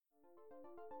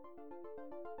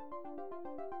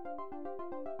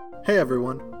Hey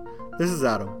everyone, this is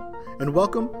Adam, and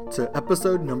welcome to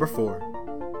episode number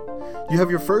 4. You have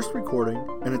your first recording,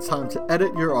 and it's time to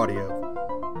edit your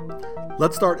audio.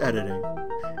 Let's start editing.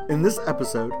 In this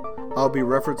episode, I'll be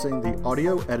referencing the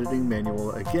audio editing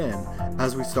manual again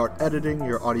as we start editing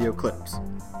your audio clips.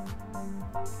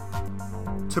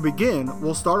 To begin,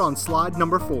 we'll start on slide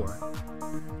number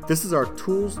 4. This is our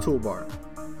Tools toolbar.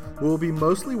 We'll be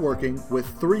mostly working with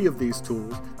 3 of these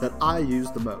tools that I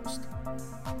use the most.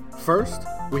 First,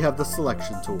 we have the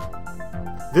Selection tool.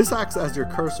 This acts as your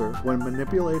cursor when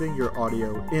manipulating your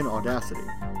audio in Audacity.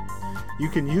 You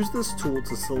can use this tool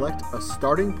to select a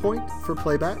starting point for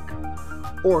playback,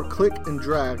 or click and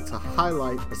drag to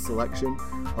highlight a selection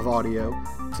of audio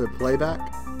to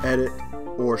playback, edit,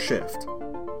 or shift.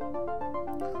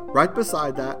 Right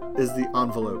beside that is the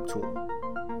Envelope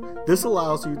tool. This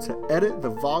allows you to edit the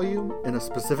volume in a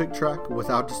specific track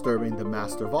without disturbing the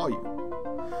master volume.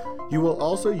 You will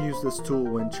also use this tool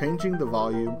when changing the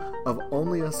volume of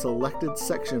only a selected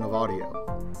section of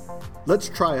audio. Let's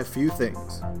try a few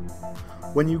things.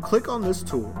 When you click on this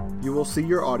tool, you will see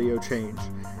your audio change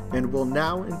and will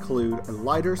now include a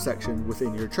lighter section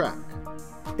within your track.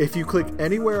 If you click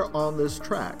anywhere on this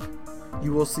track,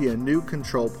 you will see a new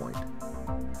control point.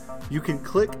 You can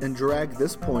click and drag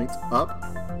this point up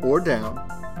or down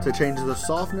to change the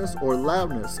softness or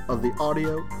loudness of the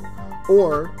audio,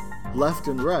 or left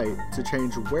and right to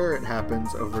change where it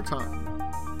happens over time.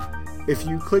 If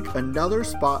you click another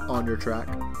spot on your track,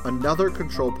 another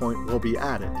control point will be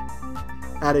added.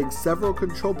 Adding several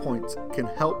control points can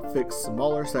help fix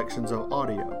smaller sections of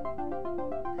audio.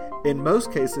 In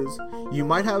most cases, you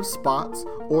might have spots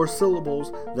or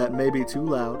syllables that may be too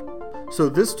loud, so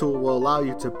this tool will allow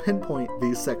you to pinpoint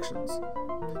these sections.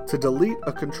 To delete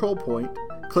a control point,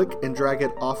 click and drag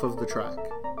it off of the track.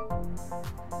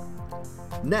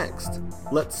 Next,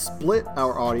 let's split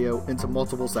our audio into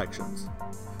multiple sections.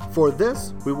 For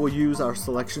this, we will use our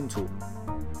Selection tool.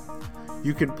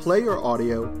 You can play your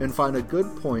audio and find a good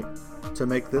point to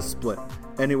make this split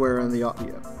anywhere in the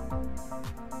audio.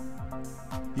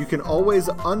 You can always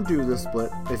undo the split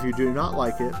if you do not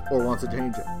like it or want to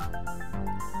change it.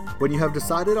 When you have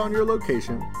decided on your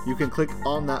location, you can click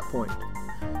on that point.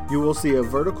 You will see a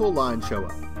vertical line show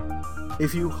up.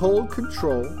 If you hold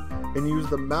Control and use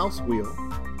the mouse wheel,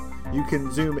 you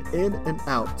can zoom in and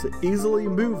out to easily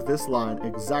move this line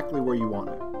exactly where you want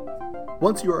it.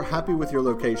 Once you are happy with your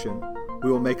location, we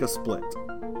will make a split.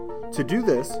 To do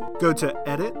this, go to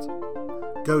Edit,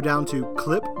 go down to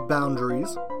Clip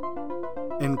Boundaries,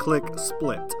 and click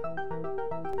Split.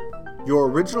 Your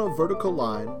original vertical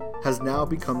line has now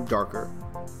become darker.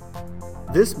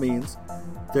 This means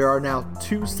there are now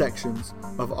 2 sections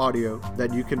of audio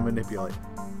that you can manipulate.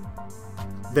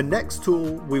 The next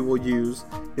tool we will use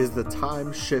is the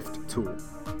Time Shift tool.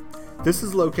 This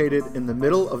is located in the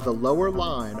middle of the lower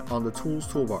line on the Tools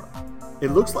toolbar.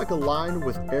 It looks like a line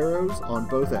with arrows on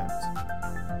both ends.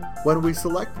 When we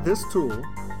select this tool,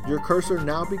 your cursor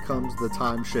now becomes the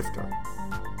time shifter.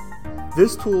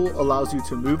 This tool allows you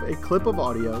to move a clip of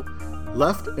audio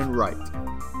left and right.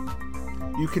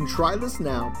 You can try this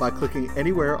now by clicking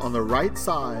anywhere on the right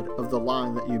side of the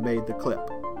line that you made the clip.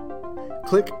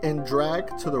 Click and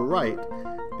drag to the right,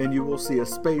 and you will see a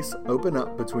space open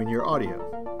up between your audio.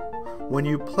 When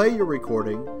you play your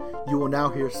recording, you will now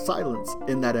hear silence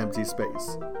in that empty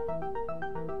space.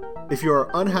 If you are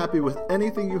unhappy with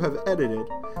anything you have edited,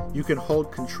 you can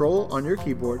hold Control on your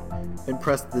keyboard and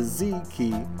press the Z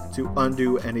key to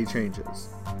undo any changes.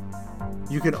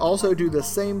 You can also do the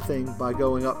same thing by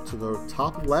going up to the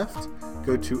top left,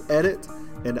 go to Edit,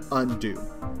 and Undo.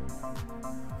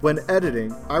 When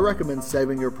editing, I recommend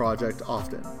saving your project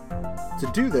often.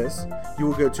 To do this, you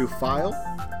will go to File,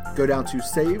 go down to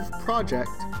Save Project,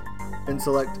 and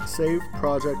select Save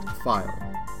Project File.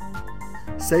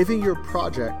 Saving your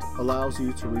project allows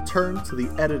you to return to the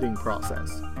editing process.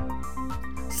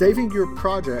 Saving your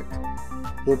project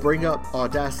will bring up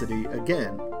Audacity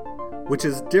again, which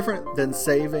is different than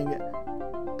saving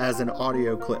as an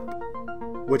audio clip,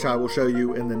 which I will show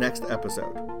you in the next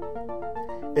episode.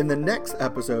 In the next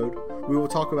episode, we will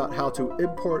talk about how to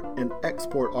import and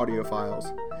export audio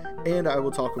files, and I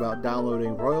will talk about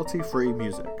downloading royalty-free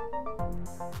music.